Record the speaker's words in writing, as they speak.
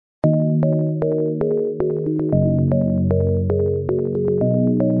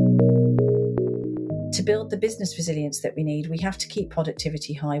to build the business resilience that we need, we have to keep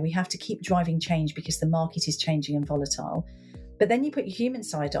productivity high. We have to keep driving change because the market is changing and volatile. But then you put your human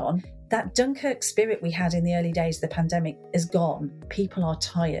side on. That Dunkirk spirit we had in the early days of the pandemic is gone. People are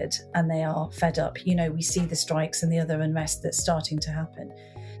tired and they are fed up. We see the strikes and the other unrest that's starting to happen.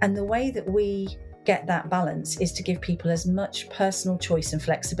 And the way that we get that balance is to give people as much personal choice and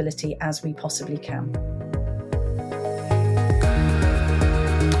flexibility as we possibly can.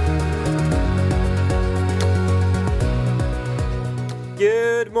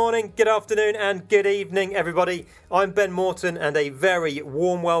 Good morning, good afternoon and good evening everybody. I'm Ben Morton and a very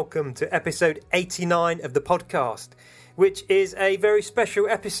warm welcome to episode 89 of the podcast, which is a very special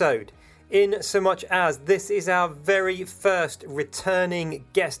episode in so much as this is our very first returning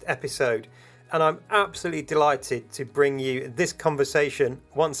guest episode, and I'm absolutely delighted to bring you this conversation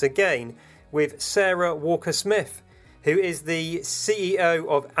once again with Sarah Walker-Smith, who is the CEO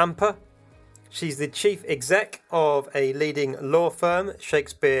of Amper. She's the chief exec of a leading law firm,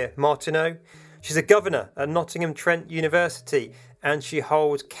 Shakespeare Martineau. She's a governor at Nottingham Trent University, and she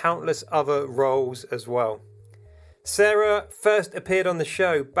holds countless other roles as well. Sarah first appeared on the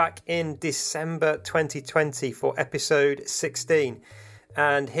show back in December 2020 for episode 16.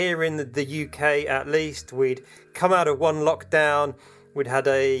 And here in the UK, at least, we'd come out of one lockdown. We'd had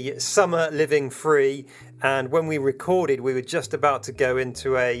a summer living free, and when we recorded, we were just about to go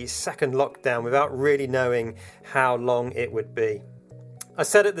into a second lockdown without really knowing how long it would be. I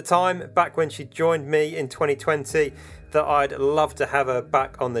said at the time, back when she joined me in 2020, that I'd love to have her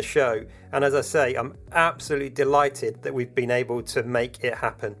back on the show. And as I say, I'm absolutely delighted that we've been able to make it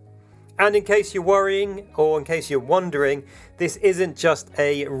happen. And in case you're worrying, or in case you're wondering, this isn't just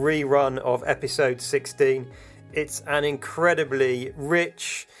a rerun of episode 16. It's an incredibly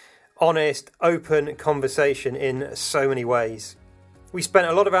rich, honest, open conversation in so many ways. We spent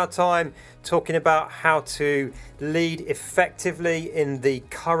a lot of our time talking about how to lead effectively in the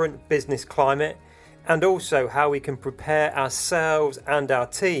current business climate, and also how we can prepare ourselves and our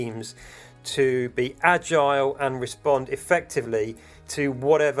teams to be agile and respond effectively to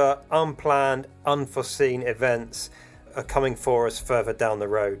whatever unplanned, unforeseen events are coming for us further down the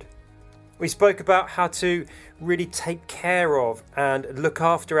road. We spoke about how to really take care of and look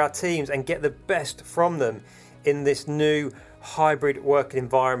after our teams and get the best from them in this new hybrid working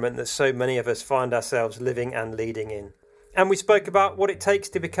environment that so many of us find ourselves living and leading in. And we spoke about what it takes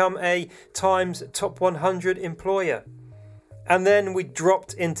to become a Times Top 100 employer. And then we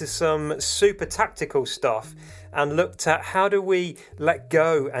dropped into some super tactical stuff and looked at how do we let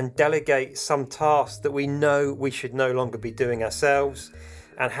go and delegate some tasks that we know we should no longer be doing ourselves.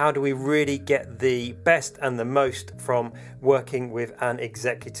 And how do we really get the best and the most from working with an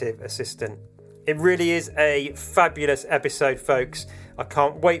executive assistant? It really is a fabulous episode, folks. I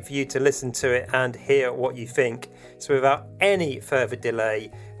can't wait for you to listen to it and hear what you think. So without any further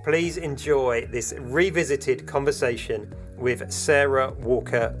delay, please enjoy this revisited conversation with Sarah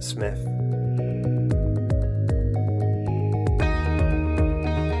Walker-Smith.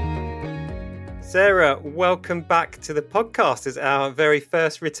 Sarah, welcome back to the podcast as our very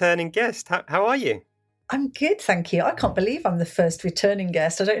first returning guest. How are you? I'm good, thank you. I can't believe I'm the first returning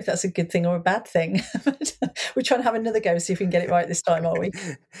guest. I don't know if that's a good thing or a bad thing. We're trying to have another go, see if we can get it right this time, are we?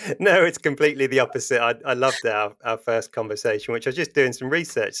 No, it's completely the opposite. I loved our first conversation, which I was just doing some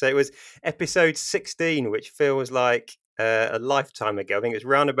research. So it was episode 16, which feels like a lifetime ago. I think it was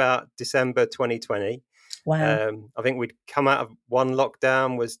around about December 2020. Wow. I think we'd come out of one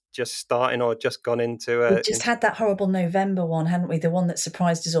lockdown, was just starting or just gone into We just had that horrible November one, hadn't we? The one that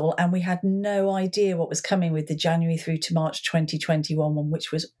surprised us all. And we had no idea what was coming with the January through to March 2021 one,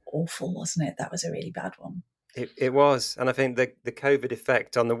 which was awful, wasn't it? That was a really bad one. It was. And I think the COVID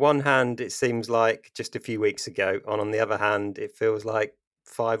effect, on the one hand, it seems like just a few weeks ago. And on the other hand, it feels like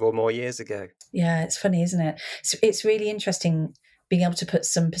 5 or more years ago. Yeah, it's funny, isn't it? So it's really interesting being able to put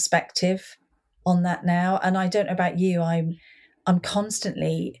some perspective on that now. And I don't know about you, I'm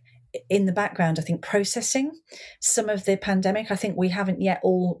constantly in the background, I think, processing some of the pandemic. I think we haven't yet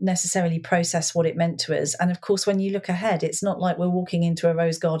all necessarily processed what it meant to us. And of course, when you look ahead, it's not like we're walking into a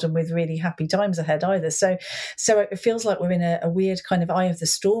rose garden with really happy times ahead either. So it feels like we're in a weird kind of eye of the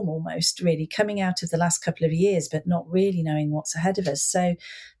storm almost, really, coming out of the last couple of years, but not really knowing what's ahead of us. So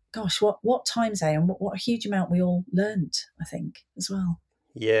gosh, what times, and what a huge amount we all learned, I think, as well.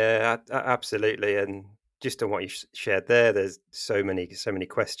 Yeah, absolutely. And just on what you shared there, there's so many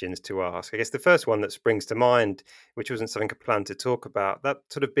questions to ask. I guess the first one that springs to mind, which wasn't something I planned to talk about, that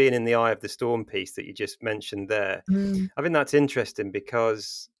sort of being in the eye of the storm piece that you just mentioned there. I think that's interesting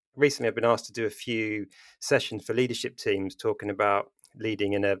because recently I've been asked to do a few sessions for leadership teams talking about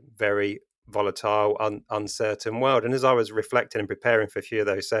leading in a very volatile, uncertain world. And as I was reflecting and preparing for a few of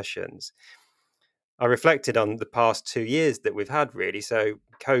those sessions, I reflected on the past 2 years that we've had, really. So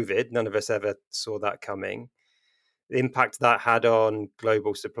COVID, none of us ever saw that coming. The impact that had on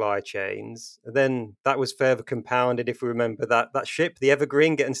global supply chains. And then that was further compounded, if we remember that ship, the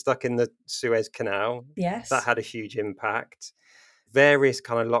Evergreen, getting stuck in the Suez Canal. Yes. That had a huge impact. Various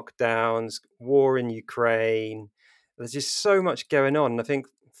kind of lockdowns, war in Ukraine. There's just so much going on. And I think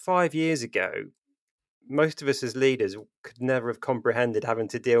 5 years ago, most of us as leaders could never have comprehended having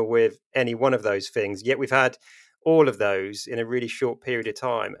to deal with any one of those things. Yet we've had all of those in a really short period of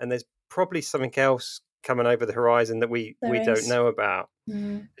time. And there's probably something else coming over the horizon that we don't know about.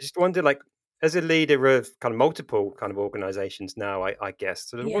 I just wonder, like, as a leader of kind of multiple kind of organizations now, I guess,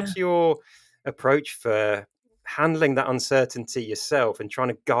 sort of, what's your approach for handling that uncertainty yourself and trying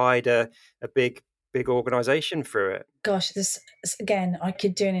to guide a big organization through it? Gosh, this, again, I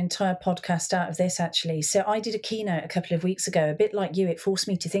could do an entire podcast out of this, actually. So I did a keynote a couple of weeks ago, a bit like you. It forced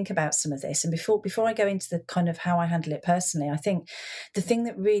me to think about some of this. And before I go into the kind of how I handle it personally, I think the thing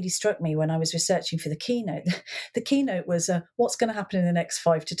that really struck me when I was researching for the keynote was what's going to happen in the next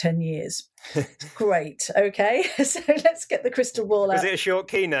 5 to 10 years. Great. Okay. So let's get the crystal ball out. Was it a short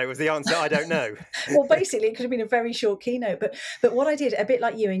keynote? Was the answer, I don't know? Well, basically, it could have been a very short keynote. But what I did, a bit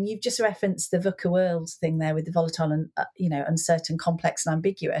like you, and you've just referenced the VUCA world thing there with the volatile and uncertain, complex and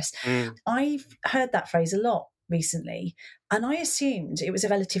ambiguous. I've heard that phrase a lot recently, and I assumed it was a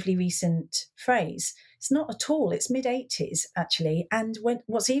relatively recent phrase. It's not at all. It's mid-80s, actually. And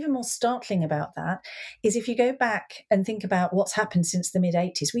what's even more startling about that is if you go back and think about what's happened since the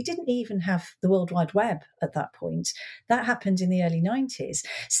mid-80s, we didn't even have the World Wide Web at that point. That happened in the early 90s.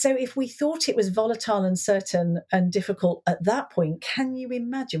 So if we thought it was volatile, uncertain and difficult at that point, can you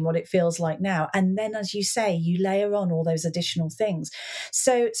imagine what it feels like now? And then, as you say, you layer on all those additional things.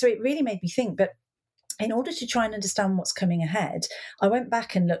 So it really made me think. But in order to try and understand what's coming ahead, I went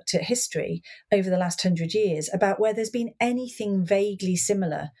back and looked at history over the last 100 years about where there's been anything vaguely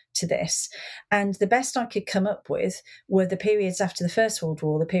similar to this. And the best I could come up with were the periods after the First World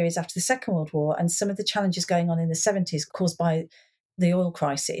War, the periods after the Second World War, and some of the challenges going on in the 70s caused by the oil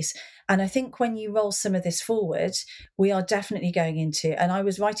crisis. And I think when you roll some of this forward, we are definitely going into, and I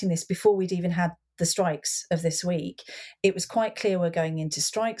was writing this before we'd even had the strikes of this week, it was quite clear we're going into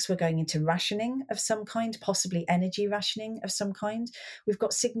strikes, we're going into rationing of some kind, possibly energy rationing of some kind. We've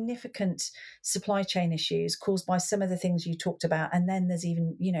got significant supply chain issues caused by some of the things you talked about. And then there's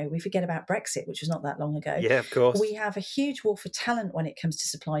even, we forget about Brexit, which was not that long ago. Yeah, of course. We have a huge war for talent when it comes to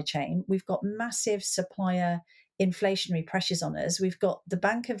supply chain. We've got massive supplier inflationary pressures on us. We've got the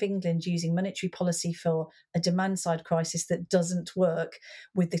Bank of England using monetary policy for a demand side crisis that doesn't work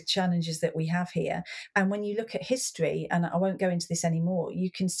with the challenges that we have here. And when you look at history, and I won't go into this anymore, you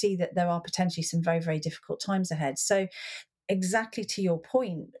can see that there are potentially some very, very difficult times ahead. So exactly to your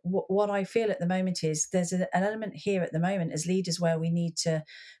point, what I feel at the moment is there's an element here at the moment as leaders where we need to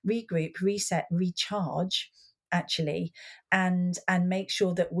regroup, reset, recharge, actually, and make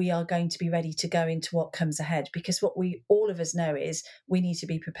sure that we are going to be ready to go into what comes ahead, because what we all of us know is we need to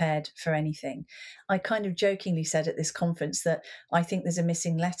be prepared for anything. I kind of jokingly said at this conference that I think there's a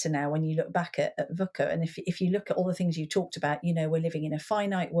missing letter now when you look back at VUCA, and if you look at all the things you talked about, we're living in a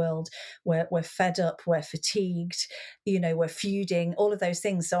finite world, we're fed up, we're fatigued, we're feuding, all of those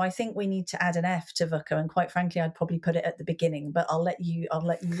things. So I think we need to add an F to VUCA, and quite frankly I'd probably put it at the beginning, but I'll let you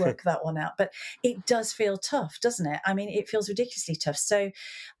work that one out. But it does feel tough, doesn't it? I mean, it feels ridiculously tough. So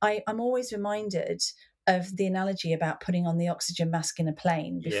I'm always reminded of the analogy about putting on the oxygen mask in a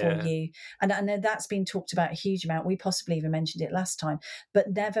plane before you, and I know that's been talked about a huge amount. We possibly even mentioned it last time,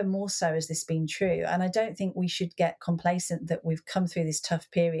 but never more so has this been true. And I don't think we should get complacent that we've come through this tough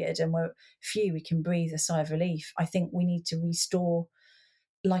period and we can breathe a sigh of relief. I think we need to restore,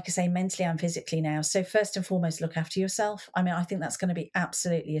 like I say, mentally and physically now. So first and foremost, look after yourself. I mean, I think that's going to be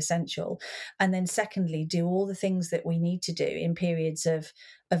absolutely essential. And then secondly, do all the things that we need to do in periods of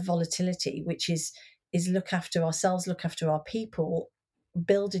volatility, which is look after ourselves, look after our people,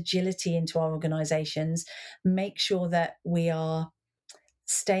 build agility into our organizations, make sure that we are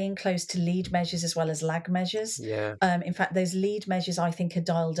staying close to lead measures as well as lag measures. Yeah. In fact, those lead measures I think are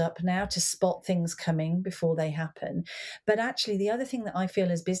dialed up now to spot things coming before they happen. But actually, the other thing that I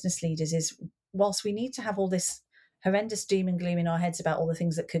feel as business leaders is, whilst we need to have all this horrendous doom and gloom in our heads about all the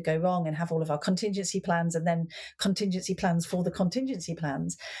things that could go wrong and have all of our contingency plans and then contingency plans for the contingency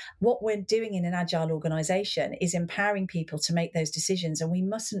plans. What we're doing in an agile organization is empowering people to make those decisions. And we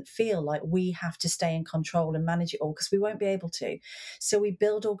mustn't feel like we have to stay in control and manage it all, because we won't be able to. So we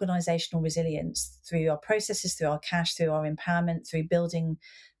build organizational resilience through our processes, through our cash, through our empowerment, through building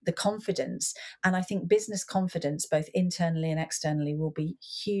the confidence. And I think business confidence, both internally and externally, will be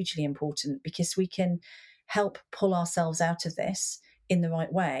hugely important, because we can help pull ourselves out of this in the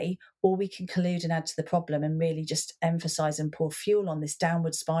right way, or we can collude and add to the problem and really just emphasize and pour fuel on this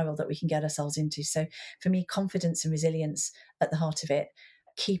downward spiral that we can get ourselves into. So for me, confidence and resilience at the heart of it,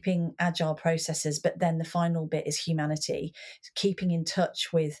 keeping agile processes, but then the final bit is humanity, keeping in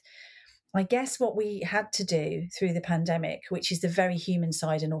touch with, I guess, what we had to do through the pandemic, which is the very human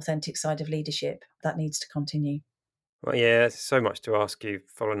side and authentic side of leadership that needs to continue. Well, yeah, there's so much to ask you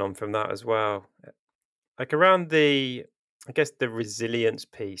following on from that as well. Like around I guess the resilience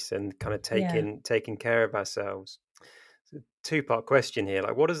piece and kind of Yeah. taking care of ourselves. It's a two-part question here.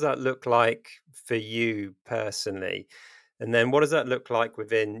 Like, what does that look like for you personally? And then what does that look like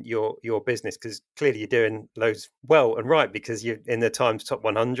within your business? Because clearly you're doing loads well and right, because you're in the Times top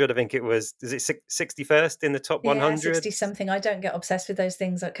 100. I think it was, is it 61st in the top Yeah, 100? 60 something. I don't get obsessed with those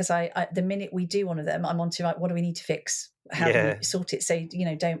things, because I the minute we do one of them, I'm on to, like, what do we need to fix? How do we Yeah. sort it? So,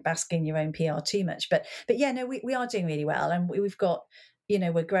 don't bask in your own PR too much. But yeah, no, we are doing really well. And we've got,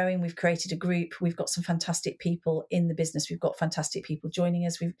 we're growing. We've created a group. We've got some fantastic people in the business. We've got fantastic people joining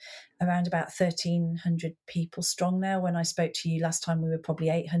us. We've around about 1,300 people strong now. When I spoke to you last time, we were probably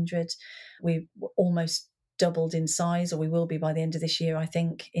 800. We've almost doubled in size, or we will be by the end of this year, I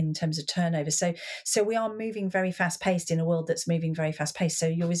think, in terms of turnover. So we are moving very fast paced in a world that's moving very fast paced. So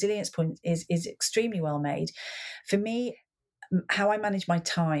your resilience point is extremely well made. For me, how I manage my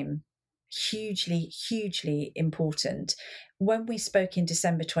time, hugely important. When we spoke in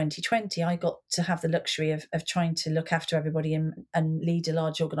December 2020, I got to have the luxury of trying to look after everybody and lead a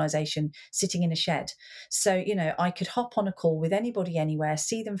large organization sitting in a shed. So, I could hop on a call with anybody anywhere,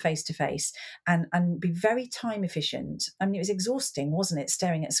 see them face to face, and be very time efficient. I mean, it was exhausting, wasn't it,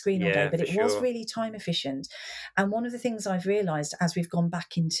 staring at a screen all day, Yeah, but for it was sure. really time efficient. And one of the things I've realized as we've gone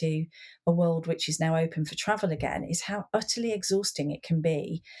back into a world which is now open for travel again is how utterly exhausting it can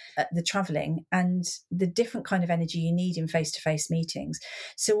be, the traveling and the different kind of energy you need in face-to-face meetings.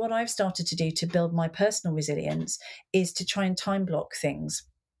 So what I've started to do to build my personal resilience is to try and time block things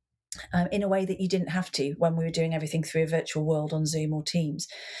in a way that you didn't have to when we were doing everything through a virtual world on Zoom or Teams.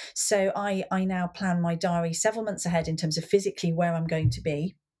 So I now plan my diary several months ahead in terms of physically where I'm going to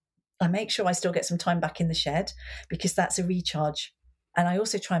be. I make sure I still get some time back in the shed, because that's a recharge. And I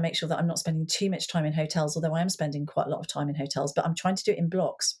also try and make sure that I'm not spending too much time in hotels, although I am spending quite a lot of time in hotels, but I'm trying to do it in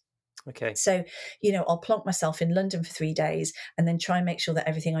blocks. Okay. So, I'll plonk myself in London for 3 days and then try and make sure that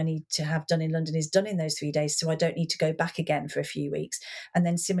everything I need to have done in London is done in those 3 days, so I don't need to go back again for a few weeks. And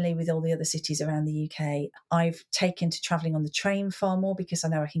then similarly with all the other cities around the UK, I've taken to travelling on the train far more, because I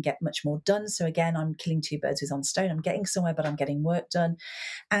know I can get much more done. So again, I'm killing two birds with one stone. I'm getting somewhere, but I'm getting work done.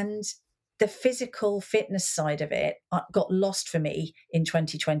 And the physical fitness side of it got lost for me in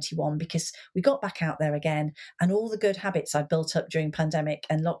 2021, because we got back out there again and all the good habits I built up during pandemic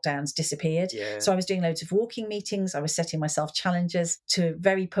and lockdowns disappeared. Yeah. So I was doing loads of walking meetings. I was setting myself challenges to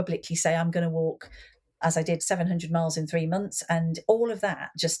very publicly say, I'm going to walk, as I did, 700 miles in 3 months. And all of that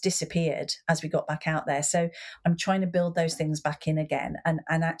just disappeared as we got back out there. So I'm trying to build those things back in again and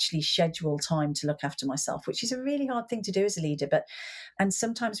actually schedule time to look after myself, which is a really hard thing to do as a leader. And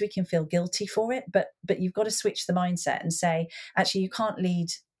sometimes we can feel guilty for it, but you've got to switch the mindset and say, actually, you can't lead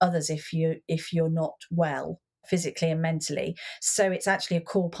others if you're not well physically and mentally. So it's actually a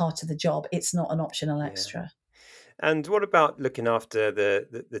core part of the job. It's not an optional Yeah. extra. And what about looking after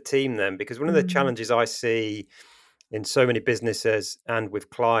the team then? Because one of the challenges I see in so many businesses and with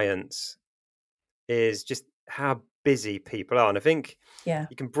clients is just how busy people are. And I think Yeah.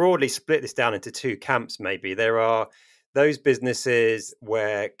 you can broadly split this down into two camps, maybe. There are those businesses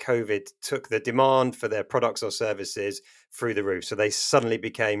where COVID took the demand for their products or services through the roof. So they suddenly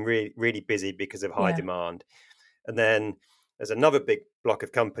became really, really busy because of high Yeah. demand. And then there's another big block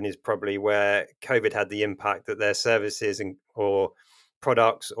of companies probably where COVID had the impact that their services or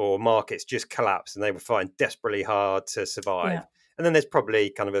products or markets just collapsed and they were fighting desperately hard to survive. Yeah. And then there's probably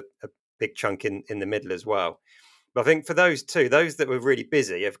kind of a big chunk in the middle as well. But I think for those two, those that were really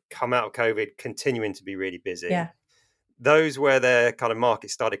busy have come out of COVID continuing to be really busy. Yeah. Those where their kind of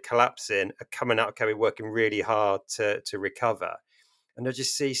market started collapsing are coming out of COVID working really hard to recover. And I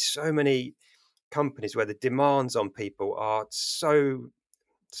just see so many companies where the demands on people are so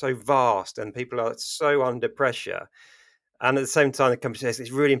so vast and people are so under pressure. And at the same time, the company says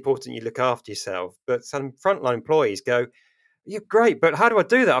it's really important you look after yourself. But some frontline employees go, "Yeah, great, but how do I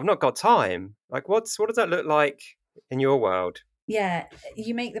do that? I've not got time." Like, what does that look like in your world? Yeah,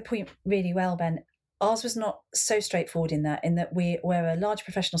 you make the point really well, Ben. Ours was not so straightforward in that we're a large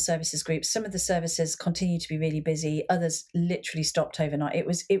professional services group. Some of the services continue to be really busy, others literally stopped overnight.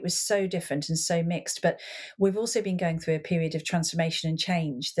 It was so different and so mixed. But we've also been going through a period of transformation and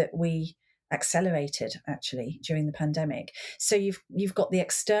change that we accelerated actually during the pandemic. So you've got the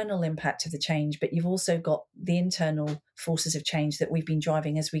external impact of the change, but you've also got the internal forces of change that we've been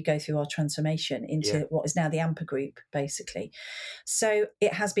driving as we go through our transformation into what is now the AMPA group, basically. So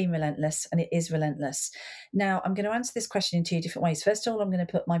it has been relentless, and it is relentless. Now, I'm going to answer this question in two different ways. First of all, I'm going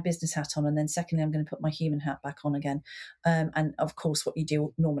to put my business hat on, and then secondly, I'm going to put my human hat back on again. And of course, what you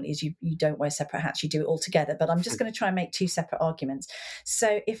do normally is you don't wear separate hats, you do it all together. But I'm just going to try and make two separate arguments.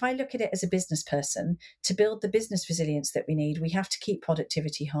 So if I look at it as a business person, to build the business resilience that we need, we have to keep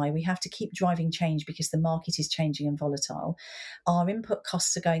productivity high. We have to keep driving change because the market is changing and volatile. Our input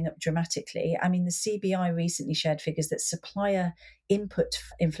costs are going up dramatically. I mean, the CBI recently shared figures that supplier input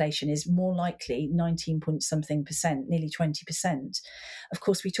inflation is more likely 19 point something percent, nearly 20%. Of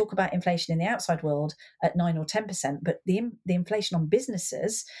course, we talk about inflation in the outside world at 9 or 10%, but the inflation on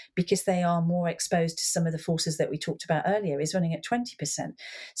businesses, because they are more exposed to some of the forces that we talked about earlier, is running at 20%.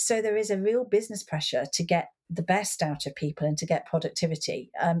 So there is a real business pressure to get the best out of people and to get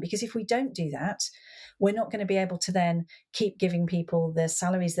productivity. Because if we don't do that, we're not going to be able to then keep giving people the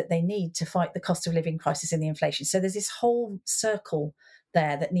salaries that they need to fight the cost of living crisis and the inflation. So there's this whole circle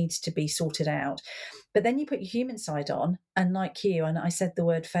there that needs to be sorted out. But then you put your human side on, and like you, and I said the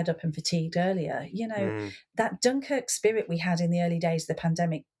word fed up and fatigued earlier, that Dunkirk spirit we had in the early days of the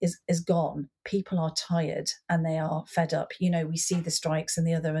pandemic is gone. People are tired and they are fed up. We see the strikes and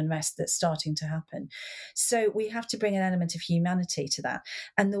the other unrest that's starting to happen. So we have to bring an element of humanity to that.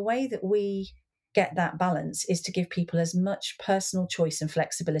 And the way that we get that balance is to give people as much personal choice and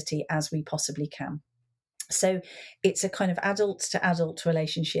flexibility as we possibly can. So it's a kind of adult to adult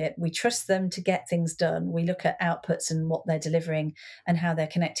relationship. We trust them to get things done. We look at outputs and what they're delivering and how they're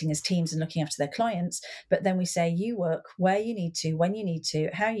connecting as teams and looking after their clients. But then we say, you work where you need to, when you need to,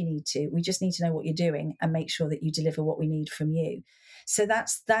 how you need to. We just need to know what you're doing and make sure that you deliver what we need from you. So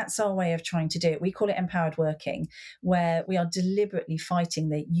that's our way of trying to do it. We call it empowered working, where we are deliberately fighting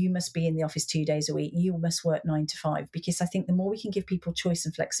that you must be in the office 2 days a week, you must work 9 to 5, because I think the more we can give people choice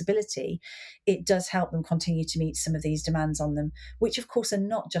and flexibility, it does help them continue to meet some of these demands on them, which of course are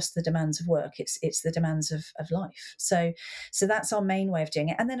not just the demands of work, it's the demands of life. So that's our main way of doing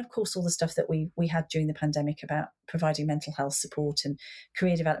it. And then of course all the stuff that we had during the pandemic about providing mental health support and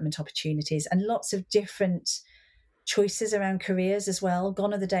career development opportunities and lots of different choices around careers as well.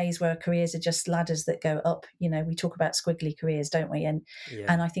 Gone are the days where careers are just ladders that go up. We talk about squiggly careers, don't we? And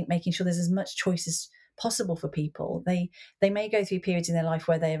I think making sure there's as much choice as possible for people. They may go through periods in their life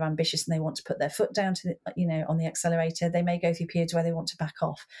where they are ambitious and they want to put their foot down to on the accelerator. They may go through periods where they want to back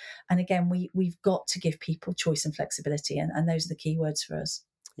off. And again, we've got to give people choice and flexibility, and those are the key words for us.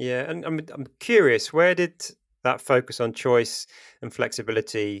 Yeah, and I'm curious, where did that focus on choice and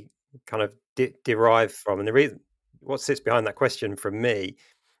flexibility kind of derive from? And the reason, what sits behind that question from me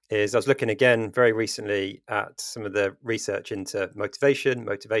is I was looking again very recently at some of the research into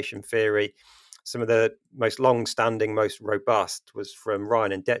motivation theory. Some of the most long-standing, most robust was from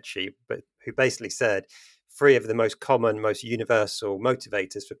Ryan and Deci, but who basically said 3 of the most common, most universal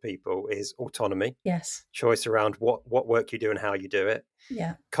motivators for people is autonomy. Yes. Choice around what work you do and how you do it.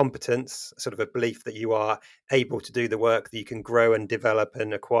 Yeah. Competence, sort of a belief that you are able to do the work, that you can grow and develop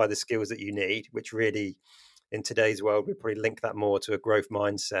and acquire the skills that you need, which really, in today's world, we probably link that more to a growth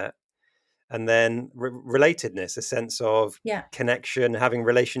mindset. And then relatedness, a sense of connection, having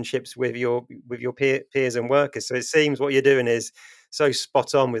relationships with your peers and workers. So it seems what you're doing is so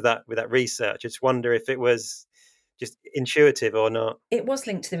spot on with that research. I just wonder if it was just intuitive or not. It was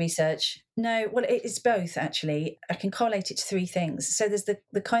linked to the research. No, well, it's both, actually. I can correlate it to 3 things. So there's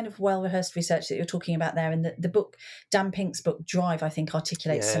the kind of well-rehearsed research that you're talking about there, and the book, Dan Pink's book, Drive, I think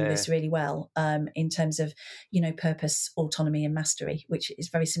articulates some of this really well in terms of, purpose, autonomy and mastery, which is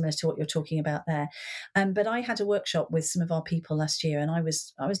very similar to what you're talking about there. But I had a workshop with some of our people last year, and I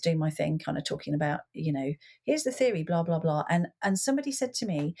was doing my thing, kind of talking about, here's the theory, blah, blah, blah. And somebody said to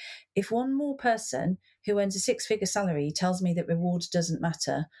me, if one more person who earns a 6-figure salary tells me that reward doesn't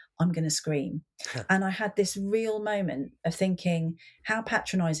matter, I'm going to scream. And I had this real moment of thinking, how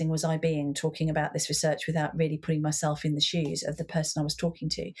patronizing was I being talking about this research without really putting myself in the shoes of the person I was talking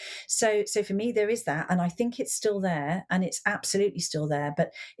to? So for me, there is that. And I think it's still there, and it's absolutely still there.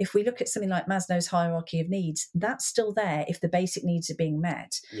 But if we look at something like Maslow's hierarchy of needs, that's still there if the basic needs are being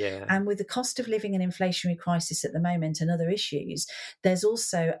met. Yeah. And with the cost of living and inflationary crisis at the moment and other issues, there's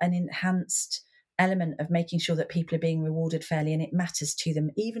also an enhanced element of making sure that people are being rewarded fairly, and it matters to them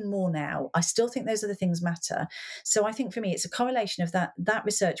even more now. I still think those other things matter. So I think for me, it's a correlation of that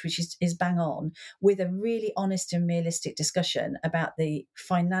research, which is bang on, with a really honest and realistic discussion about the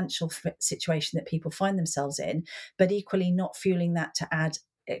financial situation that people find themselves in, but equally not fueling that to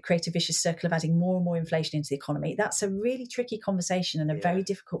create a vicious circle of adding more and more inflation into the economy. That's a really tricky conversation and a very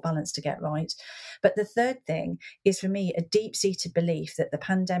difficult balance to get right. But the third thing is, for me, a deep-seated belief that the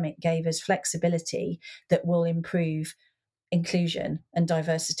pandemic gave us flexibility that will improve inclusion and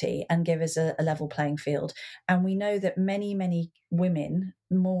diversity and give us a level playing field. And we know that many women,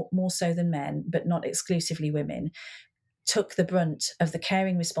 more so than men, but not exclusively women, took the brunt of the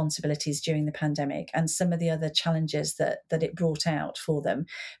caring responsibilities during the pandemic and some of the other challenges that it brought out for them.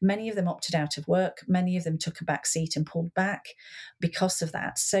 Many of them opted out of work. Many of them took a back seat and pulled back because of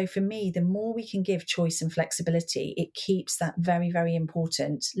that. So for me, the more we can give choice and flexibility, it keeps that very, very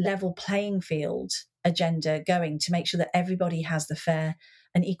important level playing field agenda going to make sure that everybody has the fair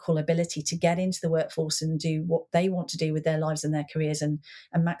and equal ability to get into the workforce and do what they want to do with their lives and their careers, and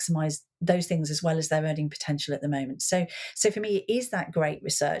maximize those things as well as their earning potential at the moment. So for me, it is that great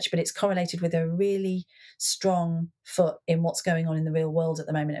research, but it's correlated with a really strong foot in what's going on in the real world at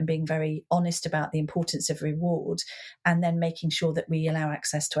the moment, and being very honest about the importance of reward, and then making sure that we allow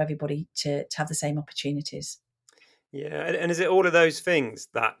access to everybody to have the same opportunities. Yeah. And is it all of those things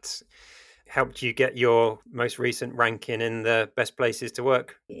that helped you get your most recent ranking in the best places to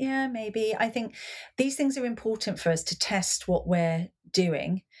work? Yeah, maybe. I think these things are important for us to test what we're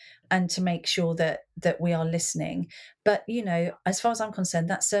doing and to make sure that we are listening. But, as far as I'm concerned,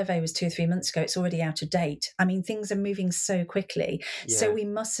 that survey was 2 or 3 months ago. It's already out of date. I mean, things are moving so quickly. Yeah. So we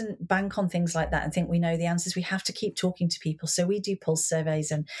mustn't bank on things like that and think we know the answers. We have to keep talking to people. So we do pulse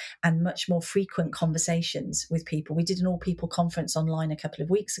surveys and much more frequent conversations with people. We did an all-people conference online a couple of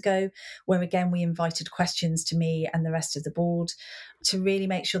weeks ago, where again, we invited questions to me and the rest of the board to really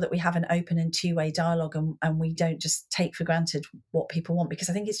make sure that we have an open and two-way dialogue, and we don't just take for granted what people want, because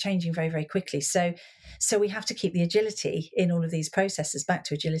I think it's changing very, very quickly. So we have to keep the agility in all of these processes. Back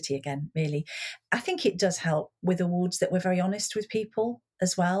to agility again, really. I think it does help with awards that we're very honest with people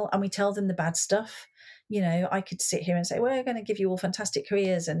as well, and we tell them the bad stuff. I could sit here and say, we're going to give you all fantastic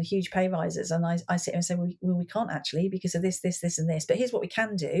careers and huge pay rises. And I sit here and say, well, we can't actually, because of this, and this. But here's what we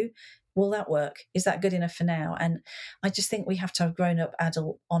can do. Will that work? Is that good enough for now? And I just think we have to have grown up,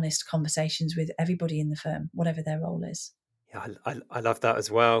 adult, honest conversations with everybody in the firm, whatever their role is. Yeah, I love that as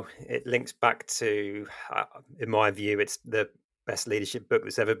well. It links back to, in my view, it's the best leadership book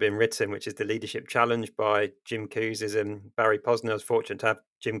that's ever been written, which is The Leadership Challenge by Jim Kouzes and Barry Posner. I was fortunate to have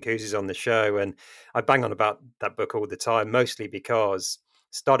Jim Kouzes on the show, and I bang on about that book all the time, mostly because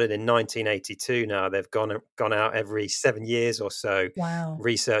started in 1982 now. They've gone out every 7 years or so. Wow.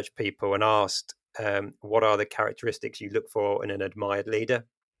 Researched people and asked, what are the characteristics you look for in an admired leader?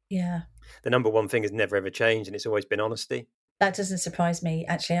 Yeah. The number one thing has never ever changed, and it's always been honesty. That doesn't surprise me,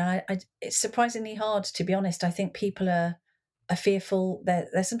 actually. It's surprisingly hard, to be honest. I think people are fearful.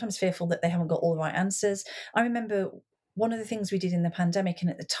 They're sometimes fearful that they haven't got all the right answers. I remember one of the things we did in the pandemic, and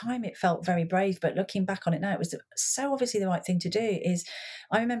at the time it felt very brave, but looking back on it now, it was so obviously the right thing to do, is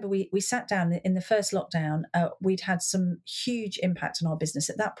I remember we sat down in the first lockdown. We'd had some huge impact on our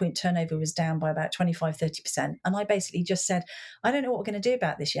business. At that point, turnover was down by about 25-30%. And I basically just said, I don't know what we're going to do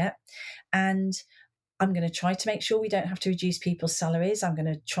about this yet. And I'm going to try to make sure we don't have to reduce people's salaries. I'm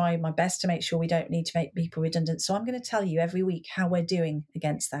going to try my best to make sure we don't need to make people redundant. So I'm going to tell you every week how we're doing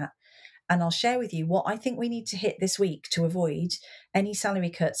against that. And I'll share with you what I think we need to hit this week to avoid any salary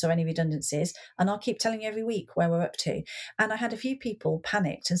cuts or any redundancies. And I'll keep telling you every week where we're up to. And I had a few people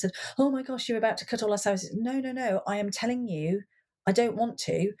panicked and said, oh my gosh, you're about to cut all our salaries. No. I am telling you, I don't want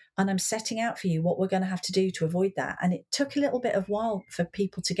to, and I'm setting out for you what we're going to have to do to avoid that. And it took a little bit of while for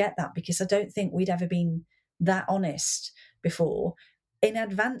people to get that, because I don't think we'd ever been that honest before in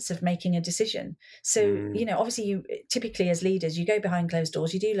advance of making a decision. So, obviously you typically as leaders, you go behind closed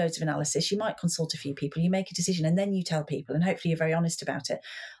doors, you do loads of analysis, you might consult a few people, you make a decision, and then you tell people, and hopefully you're very honest about it.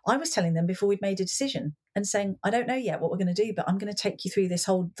 I was telling them before we'd made a decision and saying, I don't know yet what we're going to do, but I'm going to take you through this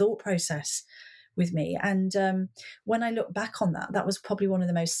whole thought process with me. And when I look back on that, that was probably one of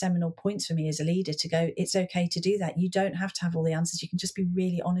the most seminal points for me as a leader, to go, it's okay to do that. You don't have to have all the answers. You can just be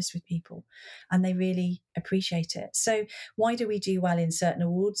really honest with people, and they really appreciate it. So why do we do well in certain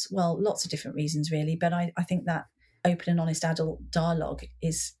awards? Well, lots of different reasons, really. But I think that open and honest adult dialogue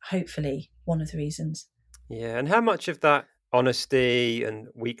is hopefully one of the reasons. Yeah. And how much of that honesty and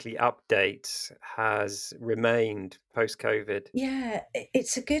weekly updates has remained post-COVID? Yeah,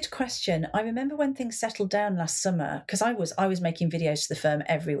 it's a good question. I remember when things settled down last summer, because I was making videos to the firm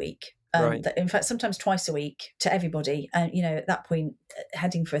every week. Right. In fact, sometimes twice a week, to everybody. And, at that point,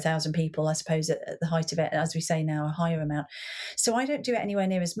 heading for 1,000 people, I suppose, at the height of it, as we say now, a higher amount. So I don't do it anywhere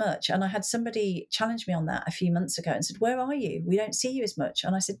near as much. And I had somebody challenge me on that a few months ago and said, "Where are you? We don't see you as much."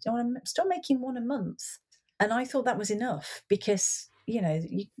 And I said, "Oh, I'm still making one a month." And I thought that was enough, because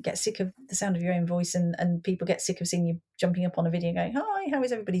you get sick of the sound of your own voice, and people get sick of seeing you jumping up on a video going, "Hi, how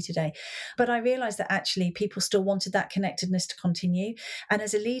is everybody today?" But I realized that actually people still wanted that connectedness to continue. And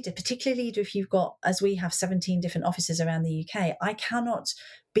as a leader, particularly leader, if you've got, as we have, 17 different offices around the UK, I cannot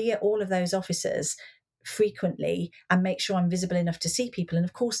be at all of those offices frequently and make sure I'm visible enough to see people. And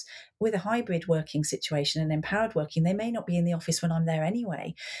of course, with a hybrid working situation and empowered working, they may not be in the office when I'm there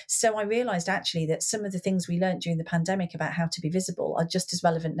anyway. So I realized actually that some of the things we learned during the pandemic about how to be visible are just as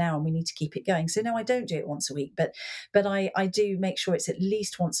relevant now, and we need to keep it going. So no, I don't do it once a week, but I do make sure it's at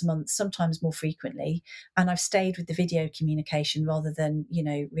least once a month, sometimes more frequently. And I've stayed with the video communication rather than,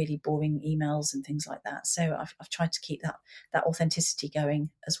 really boring emails and things like that. So I've tried to keep that authenticity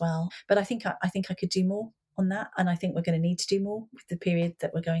going as well. But I think I could do more on that, and I think we're going to need to do more with the period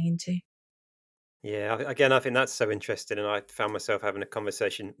that we're going into. Yeah, again, I think that's so interesting. And I found myself having a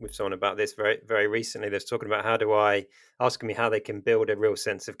conversation with someone about this very, very recently. They're talking about asking me how they can build a real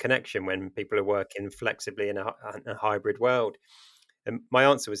sense of connection when people are working flexibly in a hybrid world. And my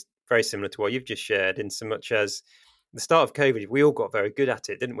answer was very similar to what you've just shared, in so much as the start of COVID, we all got very good at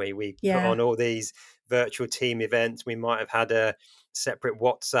it, didn't we? We put on all these virtual team events. We might have had a separate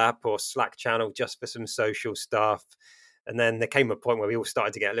WhatsApp or Slack channel just for some social stuff. And then there came a point where we all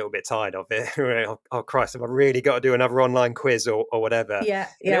started to get a little bit tired of it. Oh, Christ, have I really got to do another online quiz or whatever? Yeah.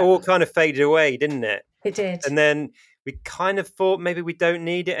 And it all kind of faded away, didn't it? It did. And then we kind of thought maybe we don't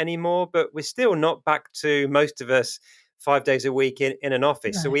need it anymore, but we're still not back to, most of us, 5 days a week in an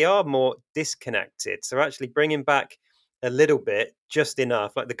office. No. So we are more disconnected. So actually bringing back a little bit, just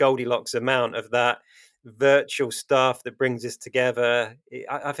enough, like the Goldilocks amount of that virtual stuff that brings us together,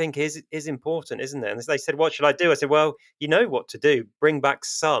 I think is important, isn't it? And they said, "What should I do?" I said, "Well, you know what to do. Bring back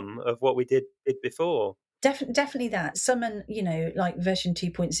some of what we did before." Definitely that. Summon, like version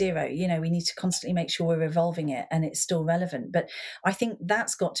 2.0, we need to constantly make sure we're evolving it and it's still relevant. But I think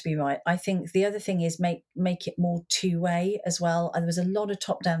that's got to be right. I think the other thing is make it more two-way as well. And there was a lot of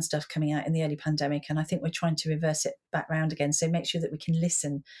top-down stuff coming out in the early pandemic, and I think we're trying to reverse it back round again. So make sure that we can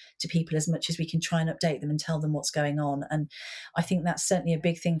listen to people as much as we can, try and update them and tell them what's going on. And I think that's certainly a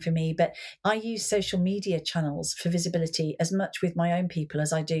big thing for me. But I use social media channels for visibility as much with my own people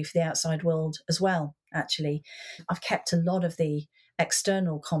as I do for the outside world as well. Actually, I've kept a lot of the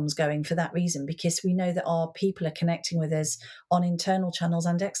external comms going for that reason, because we know that our people are connecting with us on internal channels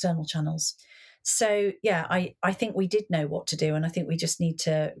and external channels. So yeah, I think we did know what to do, and I think we just need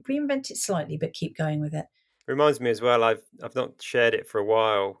to reinvent it slightly, but keep going with it. Reminds me as well, I've not shared it for a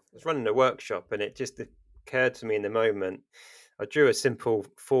while. I was running a workshop and it just occurred to me in the moment. I drew a simple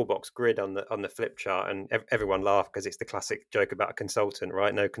 4-box grid on the flip chart, and everyone laughed because it's the classic joke about a consultant,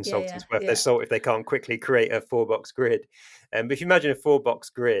 right? No consultant's worth their salt if they can't quickly create a 4-box grid. But if you imagine a 4-box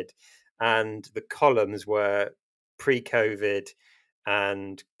grid and the columns were pre-COVID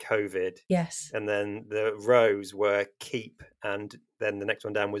and COVID. Yes. And then the rows were keep, and then the next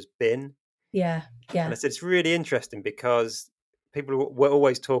one down was bin. Yeah. And I said, it's really interesting because people were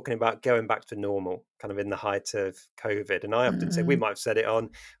always talking about going back to normal, kind of in the height of COVID. And I often say, we might have said it on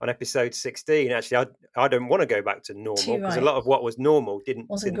episode 16. Actually, I don't want to go back to normal, because a lot of what was normal didn't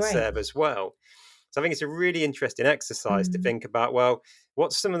serve us well. So I think it's a really interesting exercise to think about, well,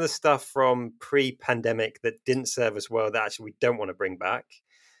 what's some of the stuff from pre-pandemic that didn't serve us well that actually we don't want to bring back?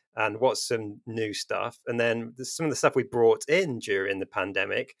 And what's some new stuff? And then some of the stuff we brought in during the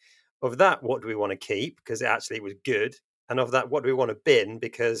pandemic, of that, what do we want to keep because it was good? And of that, what do we want to bin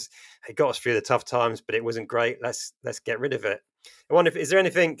because it got us through the tough times, but it wasn't great? Let's get rid of it. I wonder, is there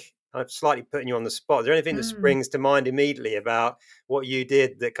anything, I'm slightly putting you on the spot, is there anything that springs to mind immediately about what you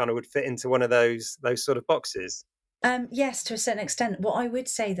did that kind of would fit into one of those sort of boxes? Yes, to a certain extent. What I would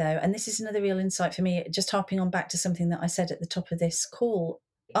say, though, and this is another real insight for me, just harping on back to something that I said at the top of this call,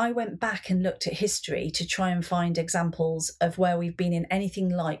 I went back and looked at history to try and find examples of where we've been in anything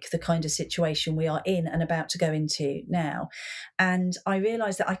like the kind of situation we are in and about to go into now. And I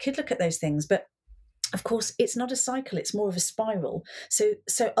realised that I could look at those things, but of course, it's not a cycle, it's more of a spiral. So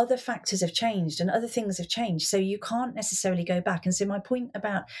other factors have changed and other things have changed. So you can't necessarily go back. And so my point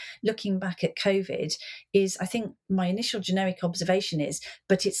about looking back at COVID is, I think my initial generic observation is,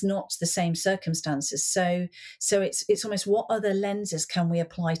 but it's not the same circumstances. So it's almost, what other lenses can we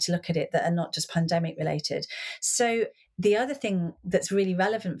apply to look at it that are not just pandemic related? So the other thing that's really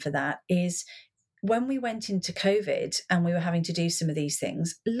relevant for that is, when we went into COVID and we were having to do some of these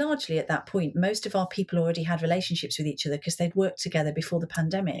things, largely at that point, most of our people already had relationships with each other because they'd worked together before the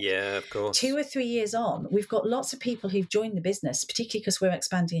pandemic. Yeah, of course. 2 or 3 years on, we've got lots of people who've joined the business, particularly because we're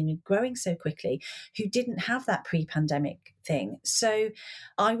expanding and growing so quickly, who didn't have that pre-pandemic thing. So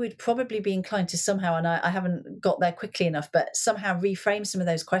I would probably be inclined to somehow, and I haven't got there quickly enough, but somehow reframe some of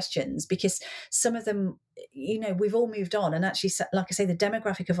those questions, because some of them, we've all moved on, and actually, like I say, the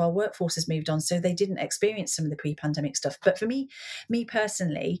demographic of our workforce has moved on, so they didn't experience some of the pre-pandemic stuff. But for me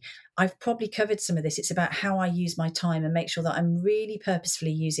personally, I've probably covered some of this. It's about how I use my time and make sure that I'm really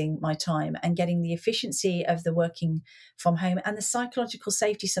purposefully using my time and getting the efficiency of the working from home and the psychological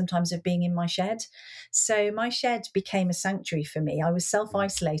safety sometimes of being in my shed. So my shed became a sanctuary for me. I was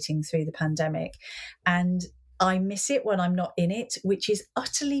self-isolating through the pandemic, and I miss it when I'm not in it, which is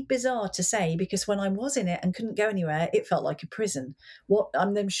utterly bizarre to say, because when I was in it and couldn't go anywhere, it felt like a prison.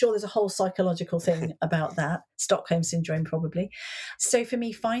 I'm sure there's a whole psychological thing about that, Stockholm syndrome probably. So for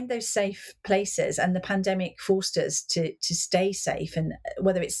me, find those safe places, and the pandemic forced us to stay safe, and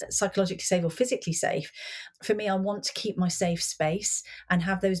whether it's psychologically safe or physically safe, for me, I want to keep my safe space and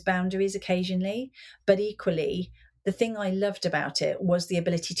have those boundaries occasionally, but equally, the thing I loved about it was the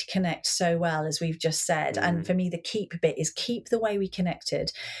ability to connect so well, as we've just said. And for me, the keep bit is keep the way we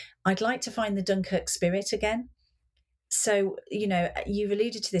connected. I'd like to find the Dunkirk spirit again. So, you've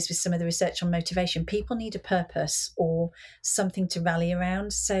alluded to this with some of the research on motivation. People need a purpose or something to rally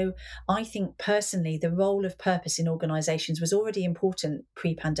around. So I think personally, the role of purpose in organisations was already important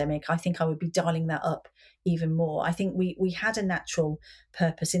pre-pandemic. I think I would be dialing that up even more. I think we had a natural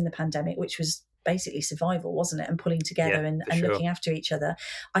purpose in the pandemic, which was basically survival, wasn't it? And pulling together and looking after each other.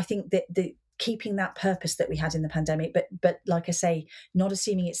 I think that keeping that purpose that we had in the pandemic, but like I say, not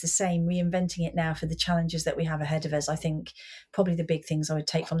assuming it's the same, reinventing it now for the challenges that we have ahead of us. I think probably the big things I would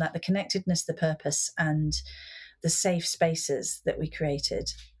take from that, the connectedness, the purpose, and the safe spaces that we created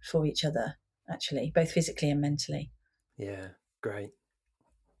for each other, actually, both physically and mentally. Yeah, great.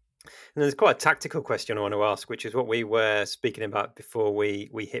 And there's quite a tactical question I want to ask, which is what we were speaking about before we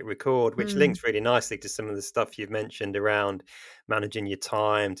hit record, which links really nicely to some of the stuff you've mentioned around managing your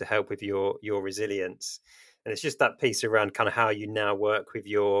time to help with your resilience. And it's just that piece around kind of how you now work with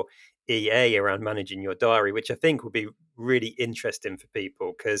your EA around managing your diary, which I think will be really interesting for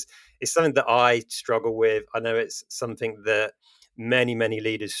people, because it's something that I struggle with. I know it's something that many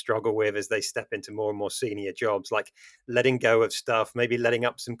leaders struggle with as they step into more and more senior jobs, like letting go of stuff, maybe letting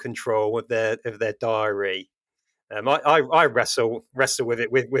up some control of their diary. I wrestle with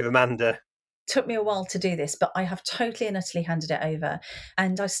it with Amanda. Took me a while to do this, but I have totally and utterly handed it over.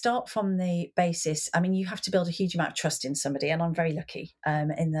 And I start from the basis. I mean, you have to build a huge amount of trust in somebody, and I'm very lucky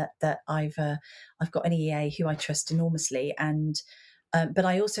in that I've got an EA who I trust enormously, and but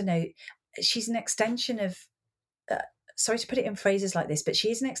I also know she's an extension of. Sorry to put it in phrases like this, but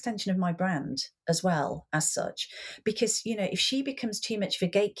she is an extension of my brand as well, as such, because, if she becomes too much of a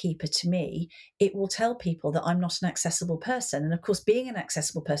gatekeeper to me, it will tell people that I'm not an accessible person. And of course, being an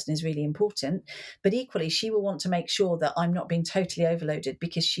accessible person is really important, but equally, she will want to make sure that I'm not being totally overloaded,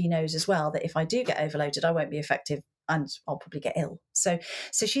 because she knows as well that if I do get overloaded, I won't be effective and I'll probably get ill. So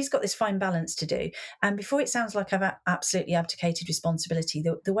she's got this fine balance to do. And before it sounds like I've absolutely abdicated responsibility,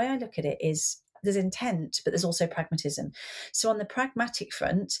 the way I look at it is, there's intent, but there's also pragmatism. So on the pragmatic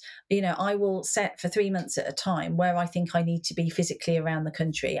front, I will set for 3 months at a time where I think I need to be physically around the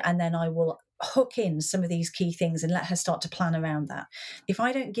country, and then I will hook in some of these key things and let her start to plan around that. If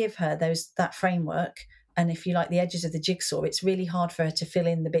I don't give her that framework, and if you like the edges of the jigsaw, it's really hard for her to fill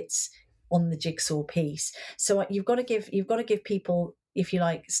in the bits on the jigsaw piece. So you've got to give people, if you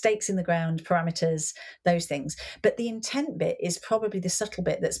like, stakes in the ground, parameters, those things. But the intent bit is probably the subtle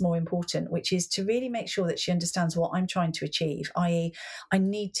bit that's more important, which is to really make sure that she understands what I'm trying to achieve, i.e. I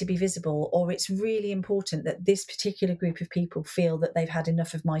need to be visible, or it's really important that this particular group of people feel that they've had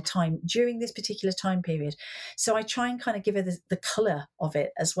enough of my time during this particular time period. So I try and kind of give her the colour of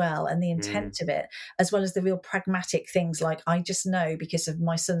it as well, and the intent of it, as well as the real pragmatic things, like I just know because of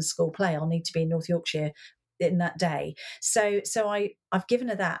my son's school play, I'll need to be in North Yorkshire in that day. So I've given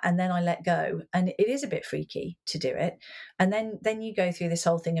her that, and then I let go, and it is a bit freaky to do it. And then you go through this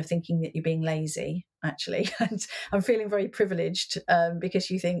whole thing of thinking that you're being lazy, actually. And I'm feeling very privileged, because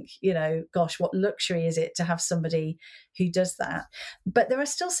you think, gosh, what luxury is it to have somebody who does that? But there are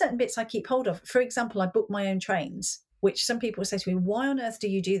still certain bits I keep hold of. For example, I book my own trains, which some people say to me, why on earth do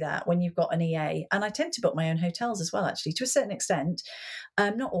you do that when you've got an EA? And I tend to book my own hotels as well, actually, to a certain extent.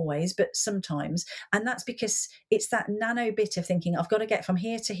 Not always, but sometimes. And that's because it's that nano bit of thinking, I've got to get from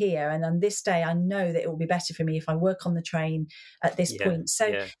here to here. And on this day, I know that it will be better for me if I work on the train at this point.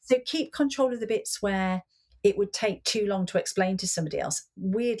 So keep control of the bits where it would take too long to explain to somebody else.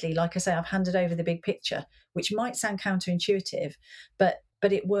 Weirdly, like I say, I've handed over the big picture, which might sound counterintuitive, but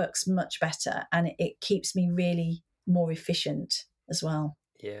it works much better, and it keeps me really more efficient as well.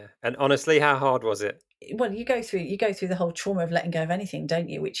 Yeah. And honestly, how hard was it? Well, you go through the whole trauma of letting go of anything, don't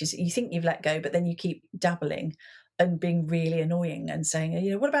you? Which is, you think you've let go, but then you keep dabbling and being really annoying and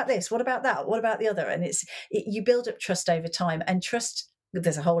saying, what about this? What about that? What about the other? And you build up trust over time, and trust,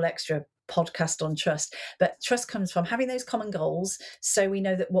 there's a whole extra podcast on trust, but trust comes from having those common goals, so we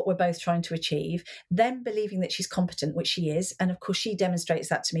know that what we're both trying to achieve, then believing that she's competent, which she is, and of course she demonstrates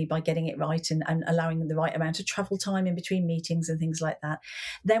that to me by getting it right and allowing the right amount of travel time in between meetings and things like that.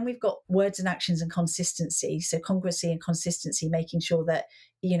 Then we've got words and actions and consistency, so congruency and consistency, making sure that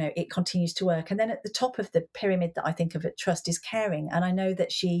it continues to work. And then at the top of the pyramid that I think of at trust is caring, and I know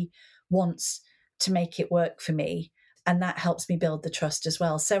that she wants to make it work for me, and that helps me build the trust as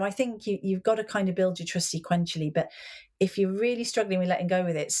well. So I think you've got to kind of build your trust sequentially. But if you're really struggling with letting go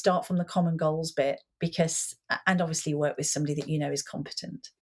with it, start from the common goals bit, and obviously work with somebody that is competent.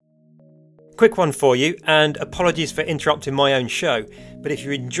 Quick one for you, and apologies for interrupting my own show, but if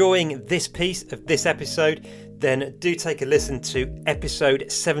you're enjoying this piece of this episode, then do take a listen to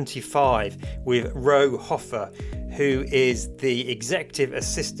episode 75 with Ro Hoffer, who is the executive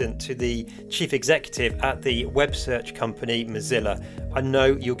assistant to the chief executive at the web search company Mozilla. I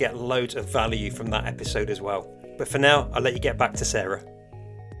know you'll get loads of value from that episode as well. But for now, I'll let you get back to Sarah.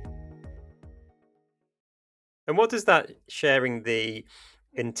 And what does that sharing the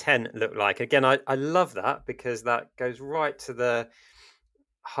intent look like? Again, I love that, because that goes right to the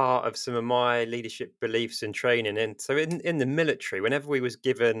heart of some of my leadership beliefs and training. And so in the military, whenever we was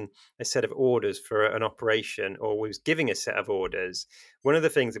given a set of orders for an operation, or we was giving a set of orders, one of the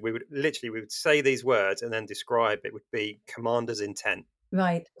things that we would say these words and then describe it would be commander's intent.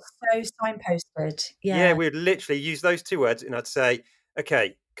 Right. So signposted. Yeah, we would literally use those two words, and I'd say,